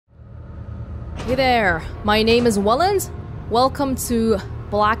Hey there, my name is Welonz. Welcome to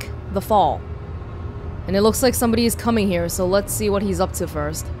Black the Fall. And it looks like somebody is coming here, so let's see what he's up to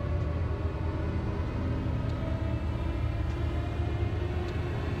first.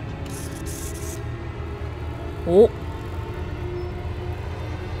 Oh.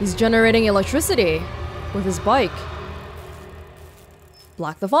 He's generating electricity with his bike.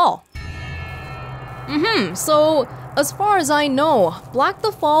 Black the Fall. So as far as I know, Black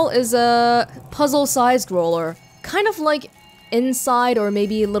the Fall is a puzzle side-scroller. Kind of like Inside or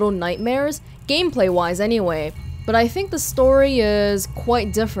maybe Little Nightmares, gameplay-wise anyway. But I think the story is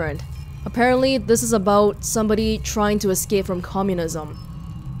quite different. Apparently, this is about somebody trying to escape from communism.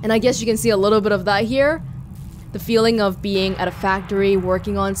 And I guess you can see a little bit of that here. The feeling of being at a factory,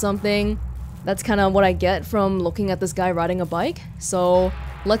 working on something. That's kind of what I get from looking at this guy riding a bike. So,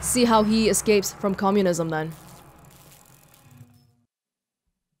 let's see how he escapes from communism then.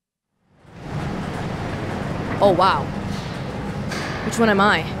 Oh wow. Which one am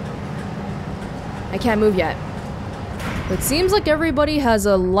I? I can't move yet. It seems like everybody has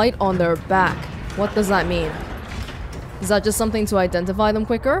a light on their back. What does that mean? Is that just something to identify them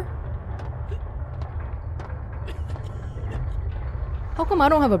quicker? How come I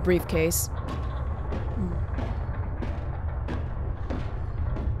don't have a briefcase?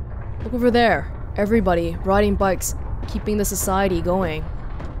 Look over there. Everybody riding bikes, keeping the society going.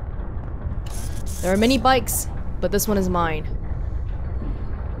 There are many bikes, but this one is mine.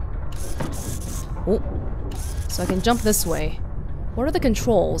 Oh, so I can jump this way. What are the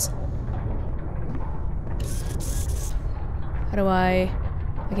controls? How do I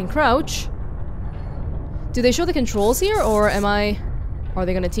can crouch. Do they show the controls here, or are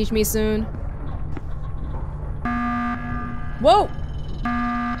they gonna teach me soon? Whoa!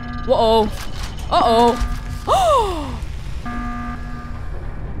 Whoa! Uh-oh!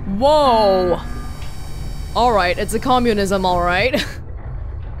 Whoa! Alright, it's a communism, alright.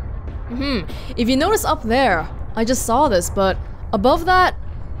 If you notice up there, I just saw this, but above that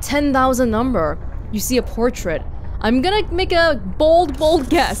 10,000 number, you see a portrait. I'm gonna make a bold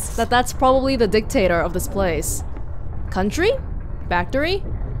guess that that's probably the dictator of this place. Country? Factory?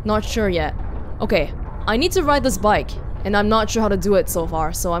 Not sure yet. Okay, I need to ride this bike, and I'm not sure how to do it so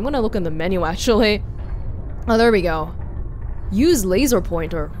far, so I'm gonna look in the menu actually. Oh, there we go. Use laser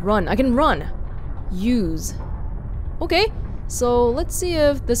pointer. Run. I can run. Use. Okay, so let's see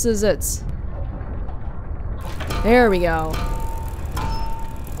if this is it. There we go.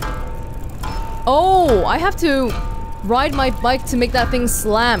 Oh, I have to ride my bike to make that thing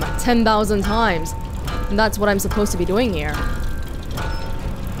slam 10,000 times. And that's what I'm supposed to be doing here.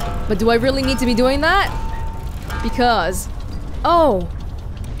 But do I really need to be doing that? Because... oh.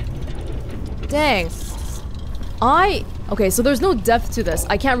 Dang. Okay, so there's no depth to this.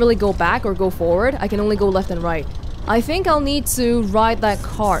 I can't really go back or go forward. I can only go left and right. I think I'll need to ride that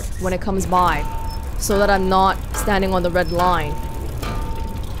cart when it comes by, so that I'm not standing on the red line.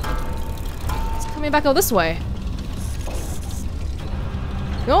 It's coming back out this way.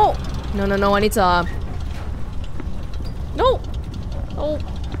 No! No, I need to... No! Oh,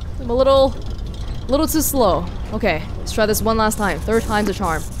 I'm a little too slow. Okay, let's try this one last time. Third time's a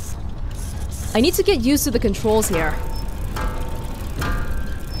charm. I need to get used to the controls here.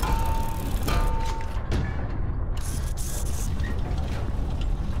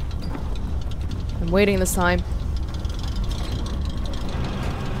 I'm waiting this time.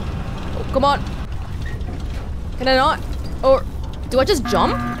 Oh, come on. Can I not? Or do I just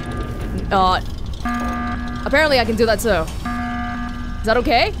jump? Apparently I can do that too. Is that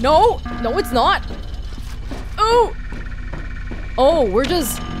okay? No! No, it's not! Oh! Oh, we're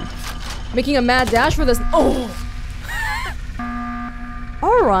just making a mad dash for this. Oh!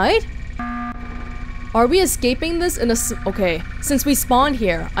 Alright. Are we escaping this in a... okay, since we spawned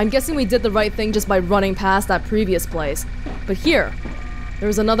here, I'm guessing we did the right thing just by running past that previous place. But here,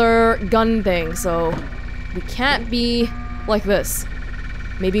 there's another gun thing, so we can't be like this.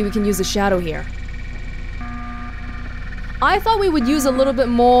 Maybe we can use a shadow here. I thought we would use a little bit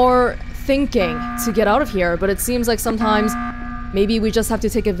more thinking to get out of here, but it seems like sometimes maybe we just have to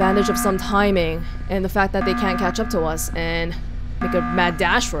take advantage of some timing and the fact that they can't catch up to us and make a mad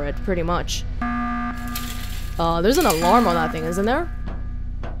dash for it, pretty much. There's an alarm on that thing, isn't there?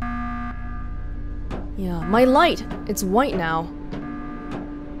 Yeah, my light. It's white now.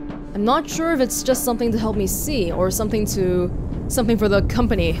 I'm not sure if it's just something to help me see or something for the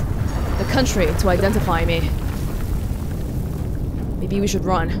company, the country to identify me. Maybe we should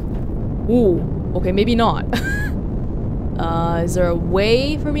run. Ooh, okay, maybe not. Is there a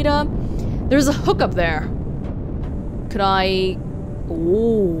way for me to... there's a hook up there. Could I...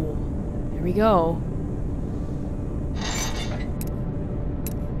 ooh. Here we go.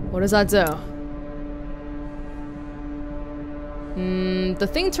 What does that do? The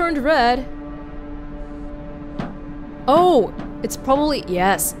thing turned red. Oh! It's probably...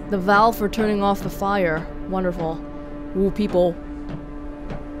 Yes, the valve for turning off the fire. Wonderful. Ooh, people.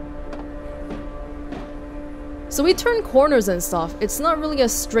 So we turn corners and stuff. It's not really a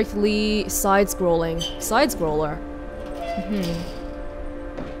strictly side-scroller.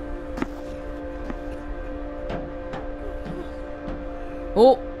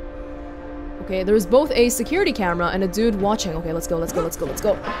 Oh! Okay, there's both a security camera and a dude watching. Okay, let's go, let's go, let's go, let's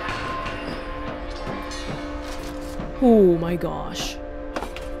go. Oh my gosh.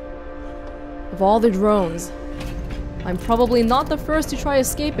 Of all the drones, I'm probably not the first to try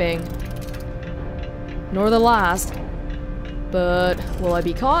escaping. Nor the last. But will I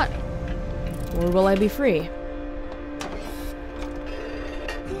be caught? Or will I be free?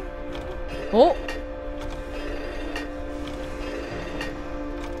 Oh!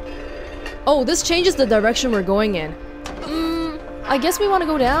 Oh, this changes the direction we're going in. I guess we want to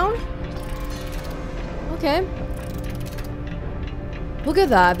go down? Okay. Look at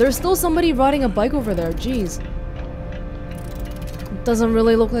that. There's still somebody riding a bike over there. Jeez. It doesn't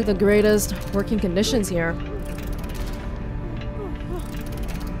really look like the greatest working conditions here.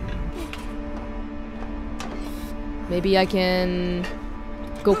 Maybe I can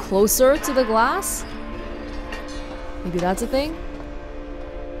go closer to the glass? Maybe that's a thing?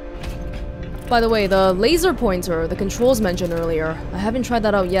 By the way, the laser pointer, the controls mentioned earlier, I haven't tried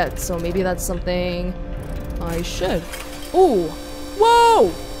that out yet, so maybe that's something I should. Ooh!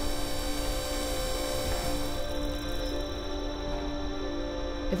 Whoa!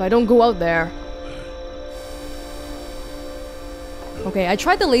 If I don't go out there. Okay, I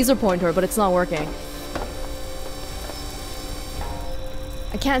tried the laser pointer, but it's not working.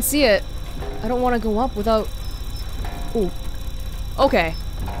 I can't see it. I don't want to go up without... Ooh. Okay.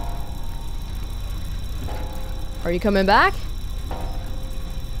 Are you coming back?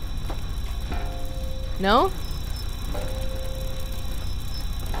 No?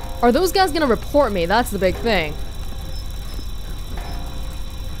 Are those guys gonna report me? That's the big thing.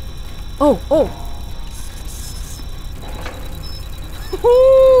 Oh, oh!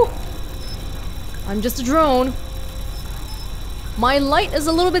 I'm just a drone. My light is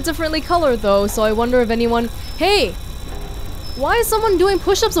a little bit differently colored though, so I wonder if anyone... Hey! Why is someone doing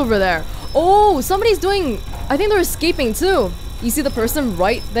push-ups over there? Oh, somebody's doing... I think they're escaping too. You see the person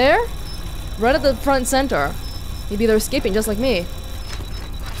right there? Right at the front center. Maybe they're escaping just like me.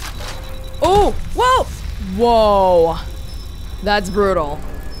 Oh! Whoa! Whoa! That's brutal.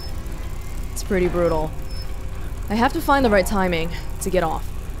 It's pretty brutal. I have to find the right timing to get off.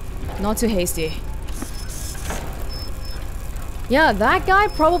 Not too hasty. Yeah, that guy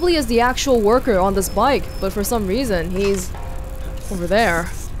probably is the actual worker on this bike, but for some reason, he's over there.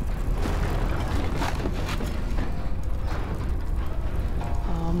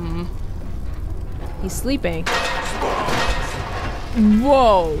 He's sleeping.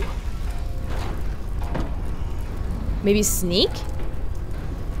 Whoa! Maybe sneak?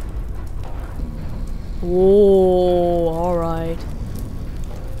 Oh, alright.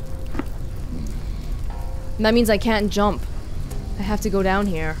 That means I can't jump. I have to go down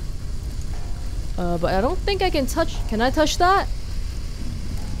here. But I don't think I can touch... Can I touch that?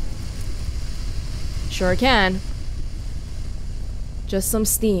 Sure I can. Just some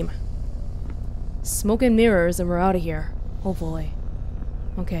steam. Smoke and mirrors and we're out of here. Hopefully.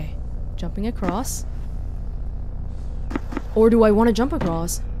 Okay. Jumping across. Or do I want to jump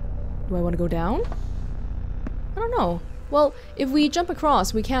across? Do I want to go down? I don't know. Well, if we jump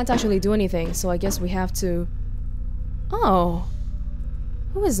across, we can't actually do anything, so I guess we have to... Oh.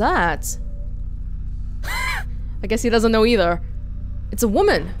 Who is that? I guess he doesn't know either. It's a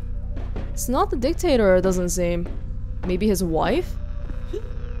woman. It's not the dictator, it doesn't seem. Maybe his wife?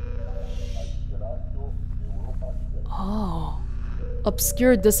 Oh.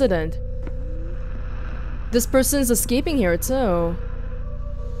 Obscure dissident. This person's escaping here too.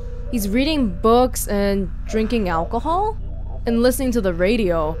 He's reading books and drinking alcohol? And listening to the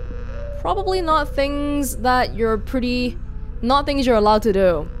radio. Probably not things that you're pretty... Not things you're allowed to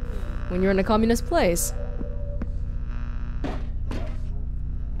do when you're in a communist place.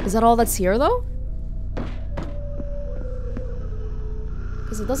 Is that all that's here though?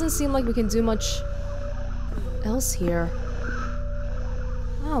 Because it doesn't seem like we can do much else here.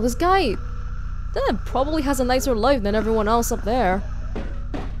 Wow, this guy probably has a nicer life than everyone else up there.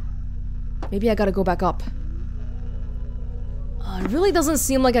 Maybe I gotta go back up. It really doesn't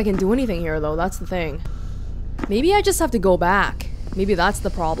seem like I can do anything here though, that's the thing. Maybe I just have to go back. Maybe that's the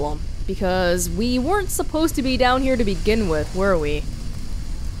problem. because we weren't supposed to be down here to begin with, were we?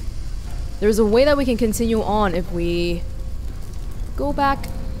 There's a way that we can continue on if we go back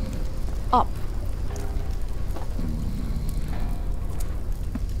up.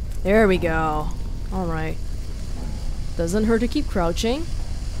 There we go. Alright. Doesn't hurt to keep crouching.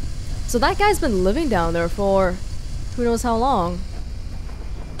 So that guy's been living down there for who knows how long.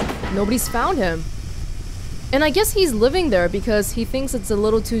 Nobody's found him. And I guess he's living there because he thinks it's a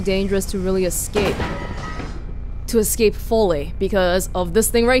little too dangerous to really escape. To escape fully because of this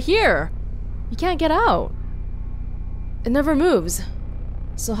thing right here. You can't get out. It never moves.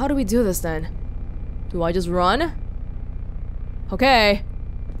 So how do we do this then? Do I just run? Okay.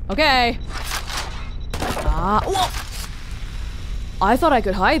 Okay. Ah, whoa! I thought I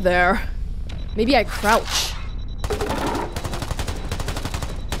could hide there. Maybe I crouch.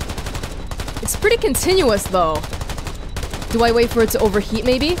 It's pretty continuous though. Do I wait for it to overheat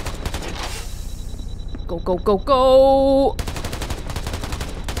maybe? Go, go, go, go!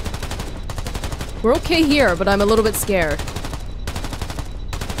 We're okay here, but I'm a little bit scared.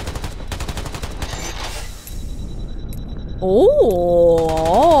 Oh!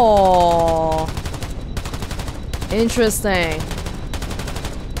 Interesting.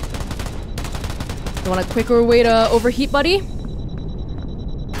 You want a quicker way to overheat, buddy?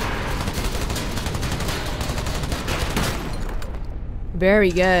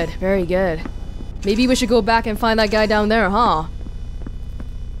 Very good, very good. Maybe we should go back and find that guy down there, huh?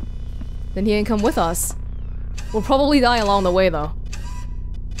 Then he didn't come with us. We'll probably die along the way, though.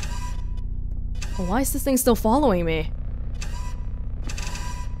 Oh, why is this thing still following me?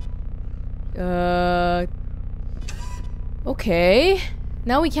 Okay.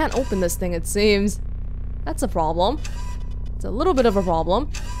 Now we can't open this thing, it seems. That's a problem. It's a little bit of a problem.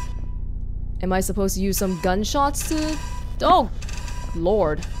 Am I supposed to use some gunshots to... Oh!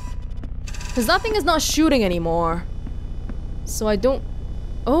 Lord. Because that thing is not shooting anymore. So I don't...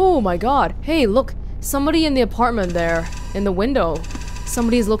 Oh my god. Hey, look. Somebody in the apartment there. In the window.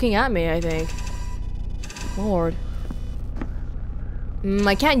 Somebody's looking at me, I think. Lord.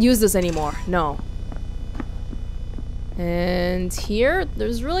 I can't use this anymore. No. And here?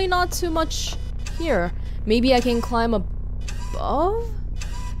 There's really not too much here. Maybe I can climb above?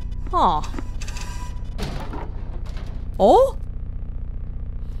 Huh. Oh?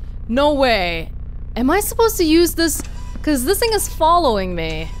 No way. Am I supposed to use this? Because this thing is following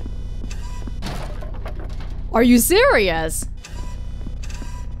me. Are you serious?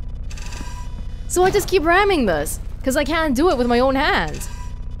 So I just keep ramming this. Because I can't do it with my own hands.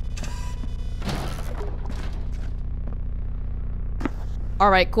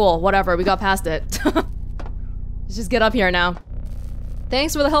 Alright, cool. Whatever. We got past it. Let's just get up here now.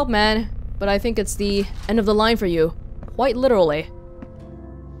 Thanks for the help, man. But I think it's the end of the line for you. Quite literally.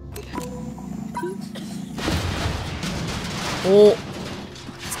 Oh.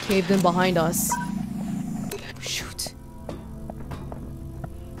 It's caved in behind us. Shoot.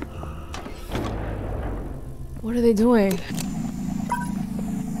 What are they doing?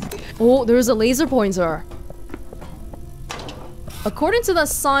 Oh, there's a laser pointer. According to the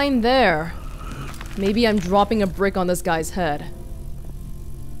sign there, maybe I'm dropping a brick on this guy's head.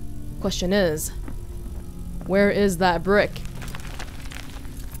 Question is, where is that brick?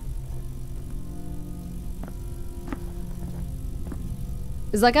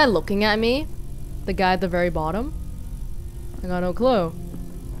 Is that guy looking at me? The guy at the very bottom? I got no clue.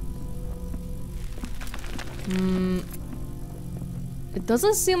 It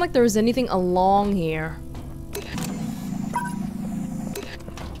doesn't seem like there's anything along here.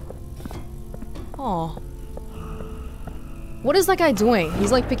 Oh. What is that guy doing?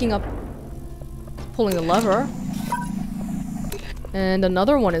 He's like picking up... pulling the lever. And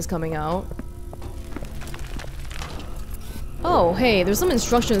another one is coming out. Oh, hey, there's some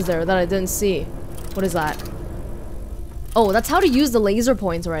instructions there that I didn't see. What is that? Oh, that's how to use the laser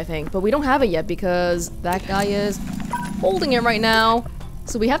pointer, I think. But we don't have it yet because that guy is holding it right now.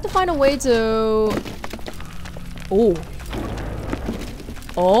 So we have to find a way to... Oh.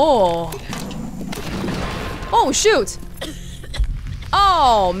 Oh. Oh, shoot!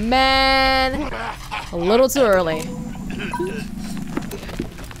 Oh, man! A little too early.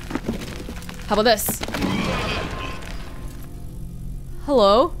 How about this?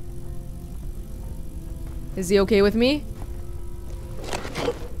 Hello? Is he okay with me?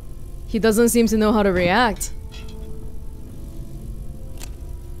 He doesn't seem to know how to react.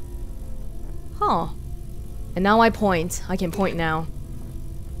 Huh. And now I point. I can point now.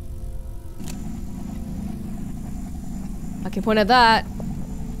 I can point at that.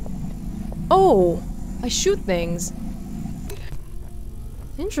 Oh! I shoot things.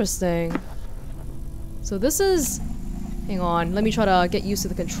 Interesting. So this is... Hang on, let me try to get used to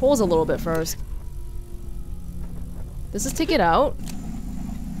the controls a little bit first. This is take it out.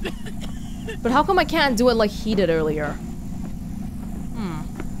 But how come I can't do it like he did earlier?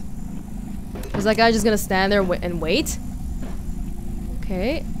 Is that guy just gonna stand there and wait?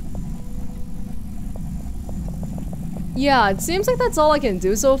 Okay. Yeah, it seems like that's all I can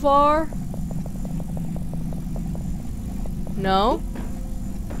do so far. No?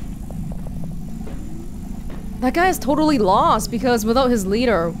 That guy is totally lost because without his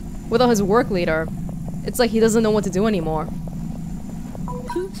leader, without his work leader, it's like he doesn't know what to do anymore.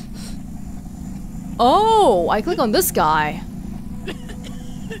 Oh, I click on this guy.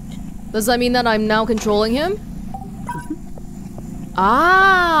 Does that mean that I'm now controlling him?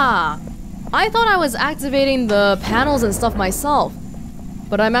 Ah! I thought I was activating the panels and stuff myself.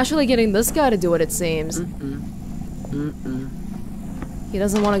 But I'm actually getting this guy to do it, it seems. He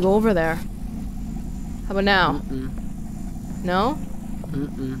doesn't want to go over there. How about now? No?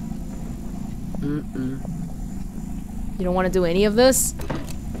 You don't want to do any of this?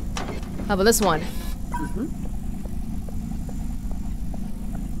 How about this one?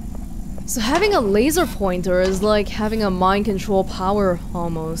 So having a laser pointer is like having a mind control power,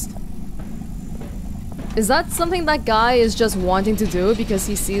 almost. Is that something that guy is just wanting to do because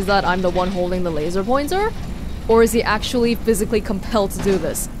he sees that I'm the one holding the laser pointer? Or is he actually physically compelled to do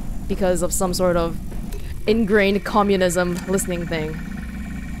this because of some sort of ingrained communism listening thing?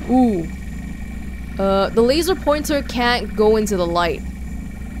 Ooh. The laser pointer can't go into the light.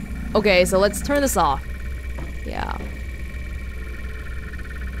 Okay, so let's turn this off. Yeah.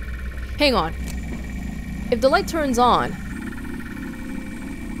 Hang on. If the light turns on...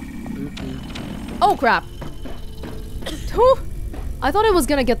 Oh crap! Whew. I thought it was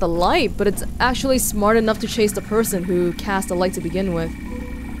gonna get the light, but it's actually smart enough to chase the person who cast the light to begin with.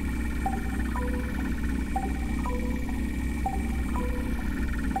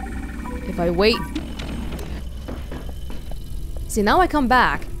 If I wait... See, now I come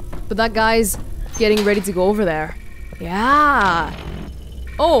back, but that guy's getting ready to go over there. Yeah!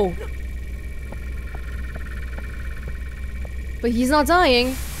 Oh! But he's not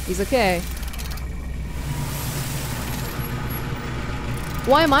dying. He's okay.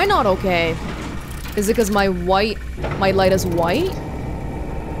 Why am I not okay? Is it because my light is white?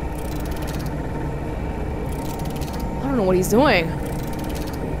 I don't know what he's doing.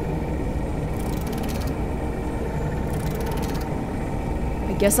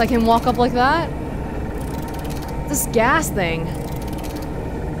 I guess I can walk up like that? This gas thing.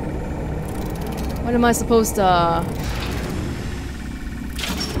 What am I supposed to...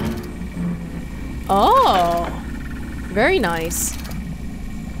 Oh! Very nice.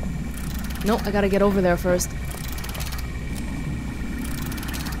 Nope, I gotta get over there first.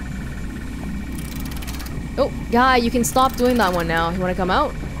 Oh, guy, you can stop doing that one now. You wanna come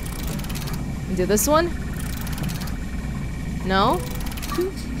out? And do this one? No?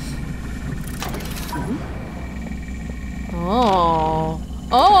 Oh.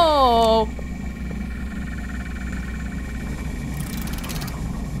 Oh!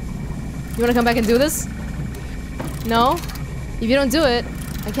 You wanna come back and do this? No? If you don't do it,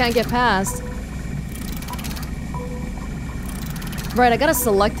 I can't get past. Right, I gotta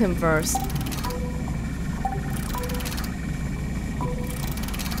select him first.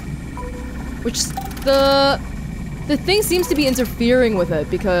 Which, the thing seems to be interfering with it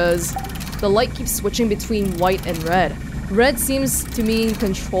because the light keeps switching between white and red. Red seems to mean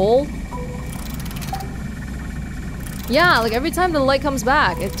control. Yeah, like every time the light comes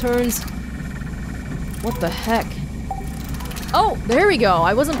back, it turns... What the heck? Oh, there we go.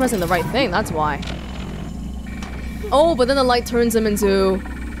 I wasn't pressing the right thing, that's why. Oh, but then the light turns him into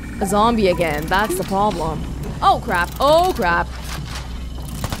a zombie again. That's the problem. Oh, crap. Oh, crap.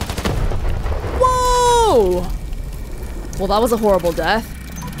 Whoa! Well, that was a horrible death.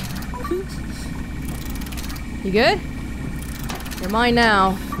 You good? You're mine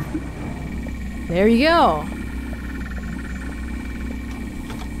now. There you go.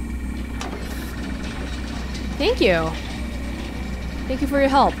 Thank you. Thank you for your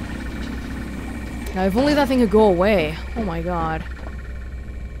help. Now, if only that thing could go away. Oh my god.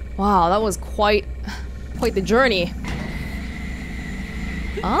 Wow, that was quite the journey.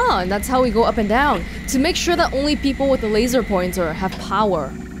 Ah, and that's how we go up and down. To make sure that only people with the laser pointer have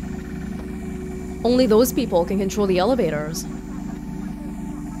power. Only those people can control the elevators.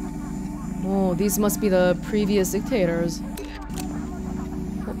 Oh, these must be the previous dictators.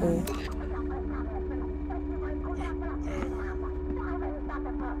 Uh-oh.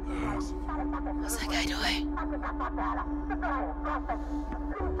 What's that guy doing?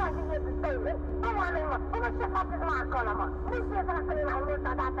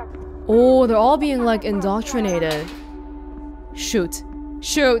 Oh, they're all being like indoctrinated. Shoot.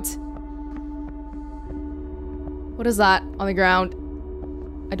 Shoot! What is that on the ground?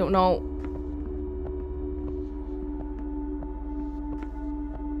 I don't know.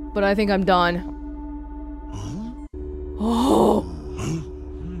 But I think I'm done. Oh!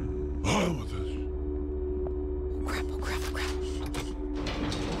 Crap, oh crap, oh crap.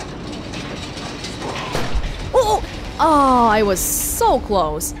 Oh! Oh, I was so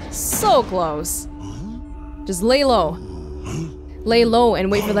close. So close. Just lay low. Lay low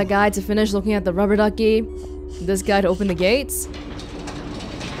and wait for that guy to finish looking at the rubber ducky. This guy to open the gates.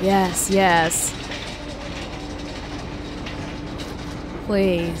 Yes, yes.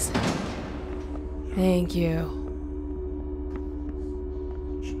 Please. Thank you.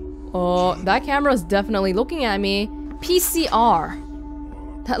 Oh, that camera is definitely looking at me. PCR.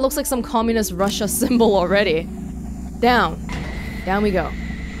 That looks like some communist Russia symbol already. Down. Down we go.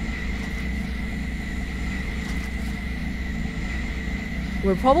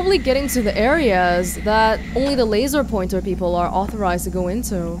 We're probably getting to the areas that only the laser pointer people are authorized to go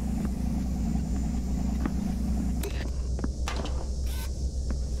into.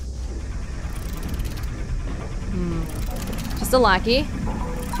 Just a lackey.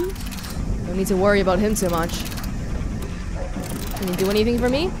 Don't need to worry about him too much. Can you do anything for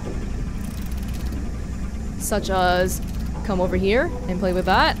me? Such as come over here and play with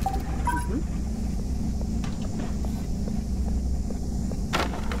that.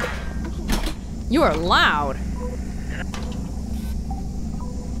 You are loud.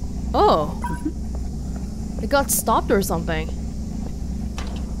 Oh. It got stopped or something.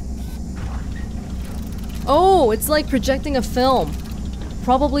 Oh, it's like projecting a film.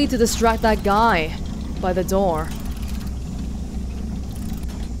 Probably to distract that guy by the door.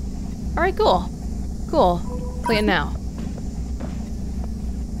 Alright, cool. Cool. Play it now.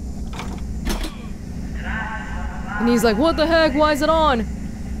 And he's like, what the heck? Why is it on?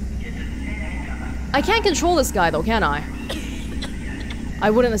 I can't control this guy though, can I? I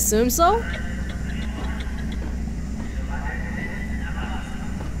wouldn't assume so.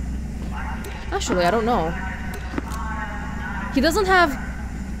 Actually, I don't know. He doesn't have...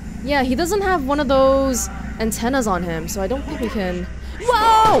 Yeah, he doesn't have one of those antennas on him, so I don't think we can...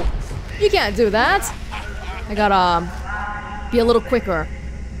 Whoa! You can't do that! I gotta... be a little quicker.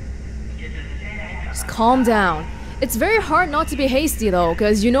 Just calm down. It's very hard not to be hasty though,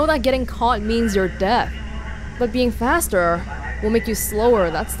 because you know that getting caught means your death. But being faster will make you slower,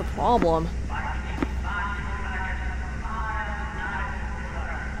 that's the problem.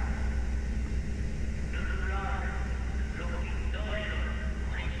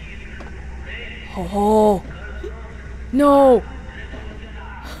 Oh, no!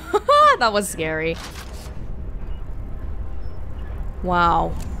 That was scary.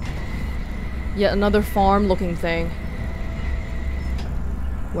 Wow. Yet another farm-looking thing.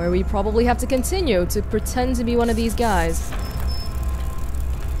 Where we probably have to continue to pretend to be one of these guys.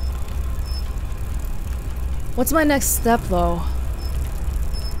 What's my next step, though?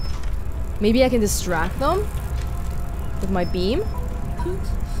 Maybe I can distract them? With my beam?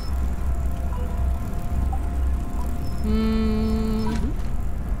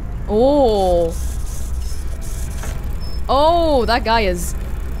 Oh. Oh, that guy is...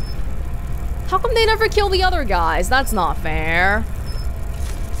 How come they never kill the other guys? That's not fair.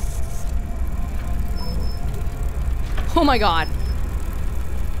 Oh my god.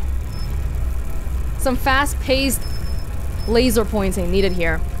 Some fast-paced laser pointing needed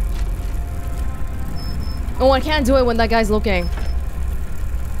here. Oh, I can't do it when that guy's looking.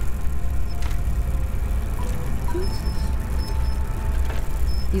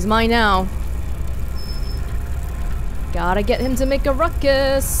 He's mine now. Gotta get him to make a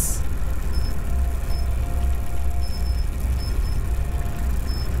ruckus.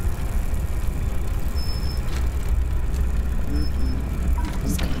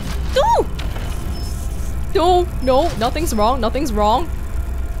 No, no, nothing's wrong, nothing's wrong.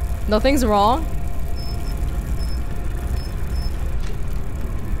 Nothing's wrong.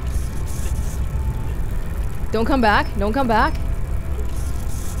 Don't come back, don't come back.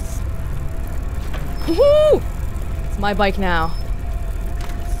 Woohoo! It's my bike now.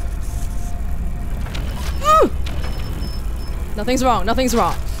 Nothing's wrong, nothing's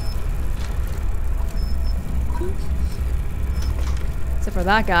wrong. Except for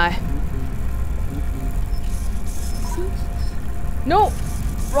that guy. No!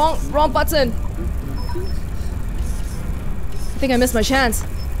 Wrong button! I think I missed my chance.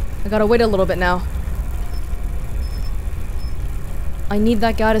 I gotta wait a little bit now. I need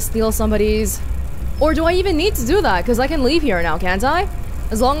that guy to steal somebody's... Or do I even need to do that? Because I can leave here now, can't I?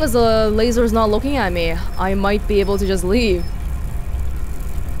 As long as the laser is not looking at me, I might be able to just leave.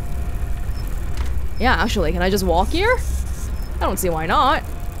 Yeah, actually, can I just walk here? I don't see why not.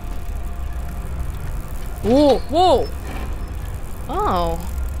 Whoa, whoa! Oh.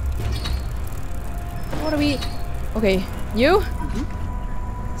 What are we... Okay, you?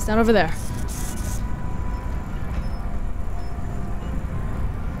 Stand over there.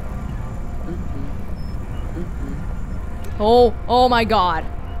 Oh my god.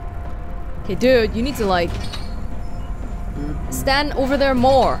 Okay, dude, you need to like... stand over there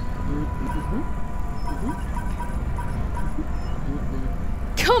more.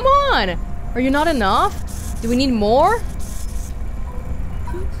 Come on! Are you not enough? Do we need more?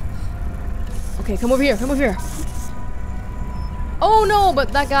 Okay, come over here, come over here. Oh no, but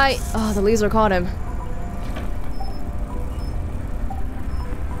that guy... Oh, the laser caught him.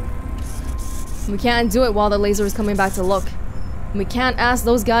 We can't do it while the laser is coming back to look. And we can't ask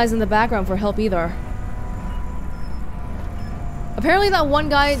those guys in the background for help either. Apparently that one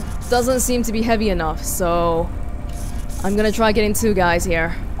guy doesn't seem to be heavy enough, so... I'm gonna try getting 2 guys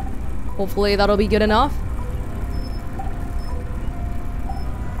here. Hopefully that'll be good enough.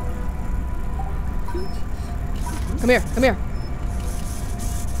 Come here, come here.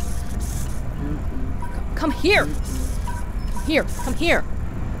 Come here! Here, come here.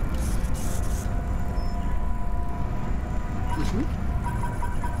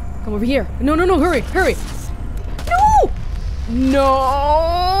 Come over here. No, no, no, hurry, hurry. No! No!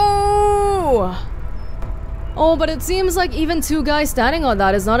 Oh, but it seems like even 2 guys standing on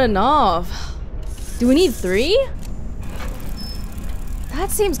that is not enough. Do we need 3? That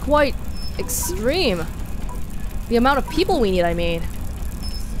seems quite extreme. The amount of people we need, I mean.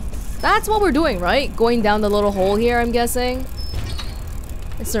 That's what we're doing, right? Going down the little hole here, I'm guessing.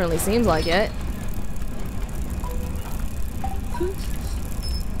 It certainly seems like it.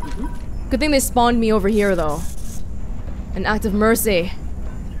 Good thing they spawned me over here, though. An act of mercy.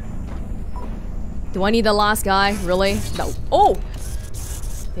 Do I need the last guy? Really? No. Oh!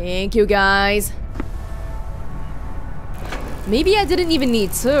 Thank you, guys. Maybe I didn't even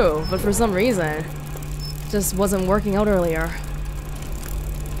need 2, but for some reason, it just wasn't working out earlier.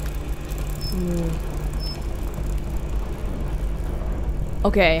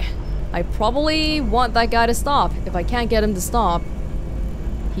 Okay. I probably want that guy to stop. If I can't get him to stop,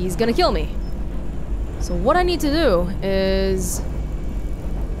 he's gonna kill me. So what I need to do is...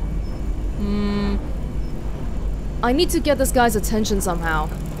 I need to get this guy's attention somehow.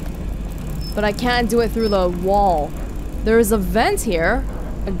 But I can't do it through the wall. There is a vent here.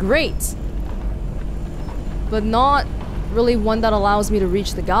 A grate. But not really one that allows me to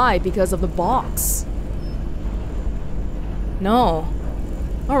reach the guy because of the box. No.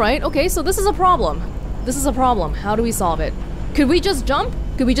 Alright, okay, so this is a problem. This is a problem. How do we solve it? Could we just jump?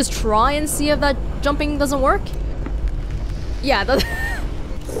 Could we just try and see if that jumping doesn't work? Yeah,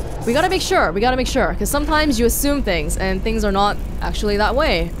 we gotta make sure, because sometimes you assume things, and things are not actually that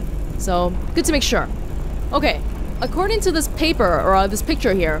way. So, good to make sure. Okay, according to this paper, or this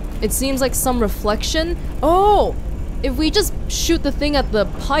picture here, it seems like some reflection. Oh! If we just shoot the thing at the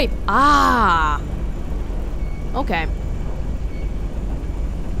pipe. Ah! Okay.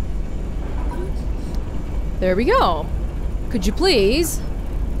 There we go. Could you please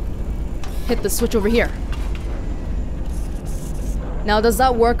hit the switch over here? Now, does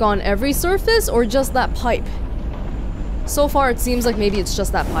that work on every surface or just that pipe? So far, it seems like maybe it's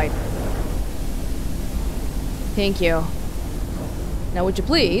just that pipe. Thank you. Now, would you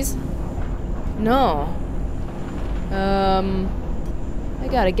please? No. I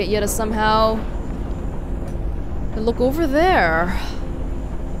gotta get you to somehow look over there.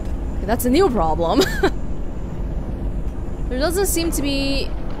 Okay, that's a new problem. There doesn't seem to be...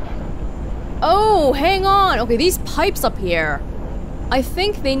 Oh, hang on! Okay, these pipes up here, I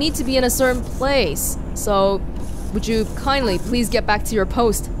think they need to be in a certain place. So, would you kindly please get back to your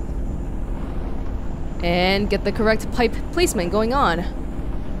post and get the correct pipe placement going on?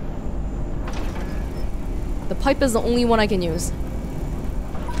 The pipe is the only one I can use.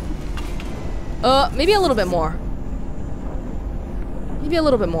 Maybe a little bit more. Maybe a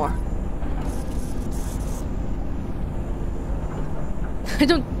little bit more.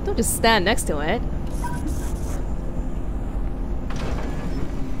 Don't just stand next to it.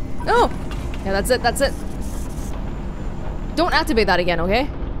 Oh! Yeah, that's it, that's it. Don't activate that again, okay?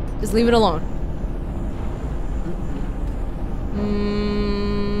 Just leave it alone.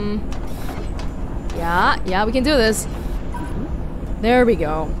 Yeah, we can do this. There we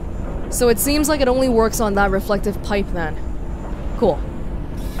go. So it seems like it only works on that reflective pipe then. Cool.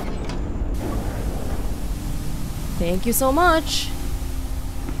 Thank you so much.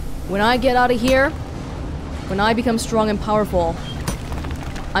 When I get out of here, when I become strong and powerful,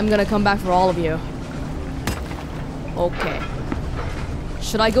 I'm gonna come back for all of you. Okay.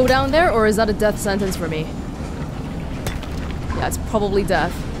 Should I go down there, or is that a death sentence for me? Yeah, it's probably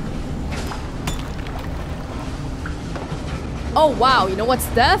death. Oh wow, you know what's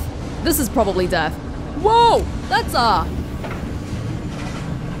death? This is probably death. Whoa! That's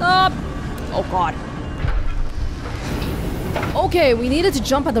oh god. Okay, we needed to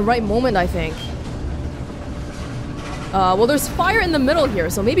jump at the right moment, I think. Well, there's fire in the middle here,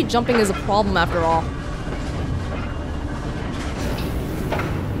 so maybe jumping is a problem after all.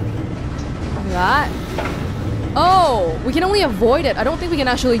 Look at that. Oh, we can only avoid it. I don't think we can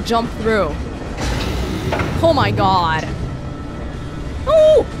actually jump through. Oh my god.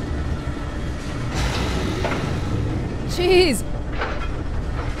 Oh! Jeez.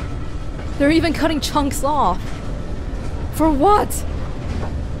 They're even cutting chunks off. For what?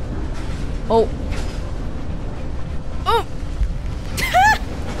 Oh. Oh!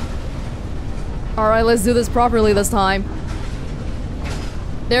 Alright, let's do this properly this time.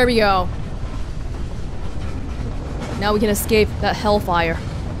 There we go. Now we can escape that hellfire.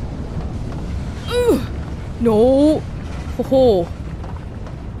 Ugh. No! Oh.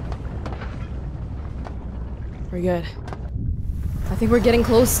 We're good. I think we're getting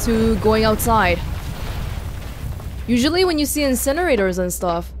close to going outside. Usually when you see incinerators and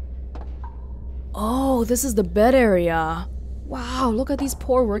stuff... Oh, this is the bed area. Wow, look at these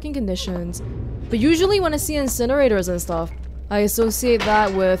poor working conditions. But usually when I see incinerators and stuff, I associate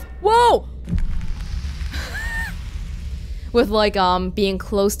that with... Whoa! With like, being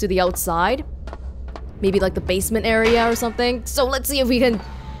close to the outside. Maybe like the basement area or something. So let's see if we can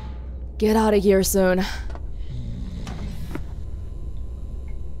get out of here soon.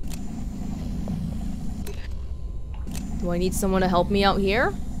 Do I need someone to help me out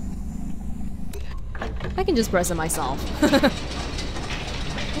here? I can just press it myself. Look at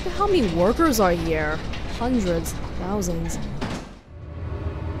how many workers are here. Hundreds, thousands.